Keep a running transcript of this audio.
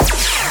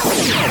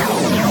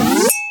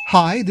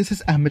Hi, this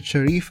is Ahmed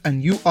Sharif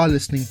and you are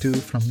listening to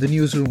From the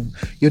Newsroom,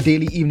 your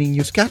daily evening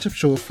news catch-up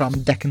show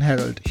from Deccan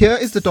Herald. Here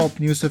is the top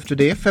news of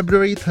today,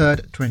 February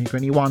 3rd,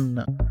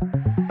 2021.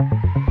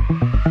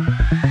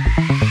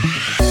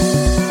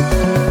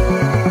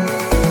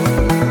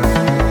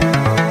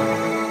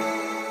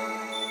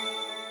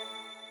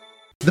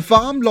 The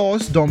farm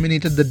laws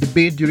dominated the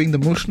debate during the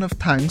motion of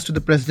thanks to the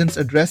president's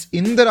address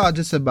in the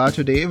Rajya Sabha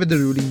today, with the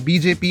ruling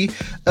BJP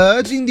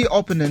urging the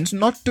opponents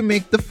not to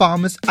make the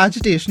farmers'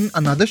 agitation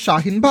another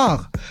Shaheen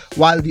Bagh,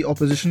 while the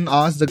opposition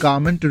asked the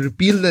government to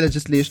repeal the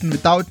legislation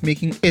without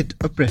making it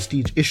a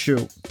prestige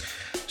issue.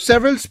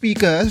 Several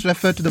speakers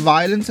referred to the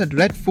violence at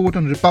Red Fort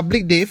on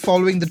Republic Day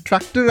following the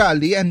tractor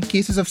rally and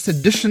cases of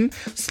sedition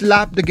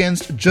slapped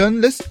against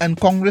journalist and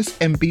Congress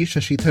MP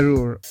Shashi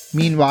Tharoor.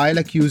 Meanwhile,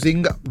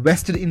 accusing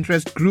vested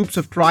interest groups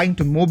of trying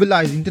to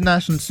mobilize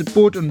international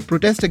support and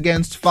protest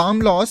against farm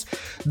laws,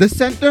 the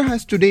centre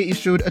has today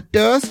issued a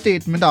terse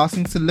statement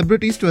asking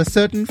celebrities to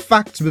ascertain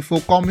facts before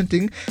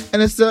commenting,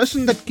 an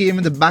assertion that came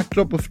in the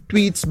backdrop of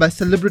tweets by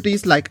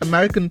celebrities like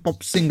American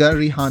pop singer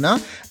Rihanna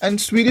and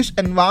Swedish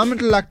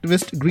environmental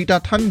activist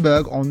Greta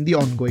Thunberg on the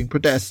ongoing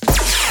protest.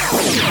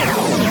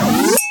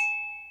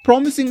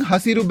 Promising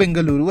Hasiru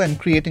Bengaluru and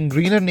creating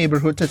greener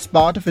neighbourhoods as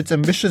part of its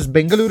ambitious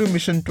Bengaluru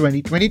Mission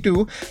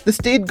 2022, the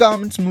state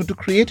government's move to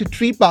create a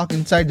tree park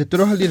inside the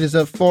Turuhalli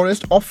Reserve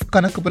Forest off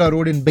Kanakapura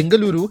Road in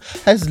Bengaluru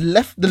has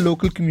left the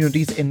local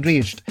communities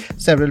enraged.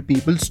 Several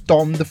people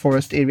stormed the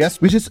forest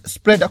areas, which is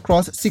spread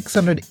across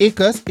 600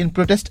 acres, in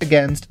protest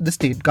against the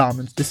state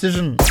government's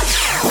decision.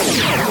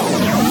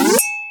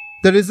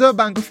 The Reserve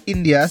Bank of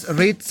India's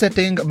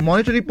rate-setting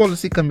monetary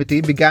policy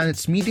committee began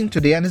its meeting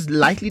today and is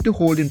likely to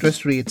hold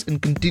interest rates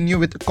and continue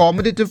with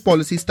accommodative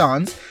policy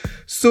stance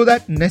so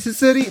that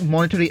necessary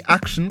monetary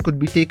action could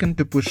be taken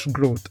to push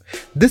growth.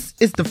 This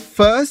is the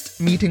first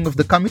meeting of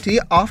the committee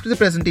after the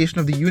presentation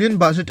of the Union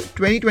Budget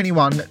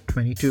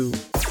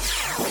 2021-22.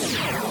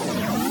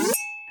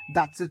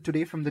 That's it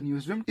today from the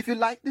newsroom. If you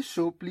like this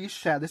show, please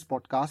share this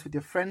podcast with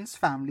your friends,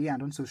 family,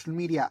 and on social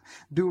media.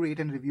 Do rate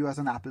and review us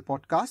on Apple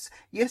Podcasts.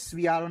 Yes,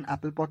 we are on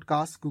Apple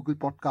Podcasts, Google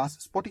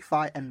Podcasts,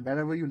 Spotify, and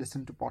wherever you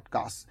listen to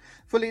podcasts.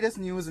 For latest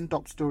news and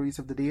top stories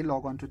of the day,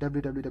 log on to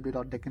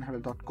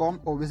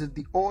www.deccanherald.com or visit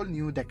the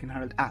all-new Deccan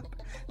Herald app.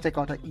 Check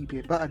out our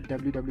e-paper at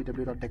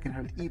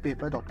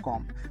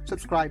www.deccanheraldepaper.com.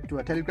 Subscribe to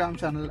our Telegram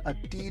channel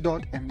at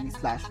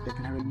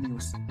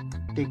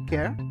t.me/DeccanHeraldNews. Take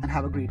care and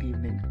have a great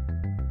evening.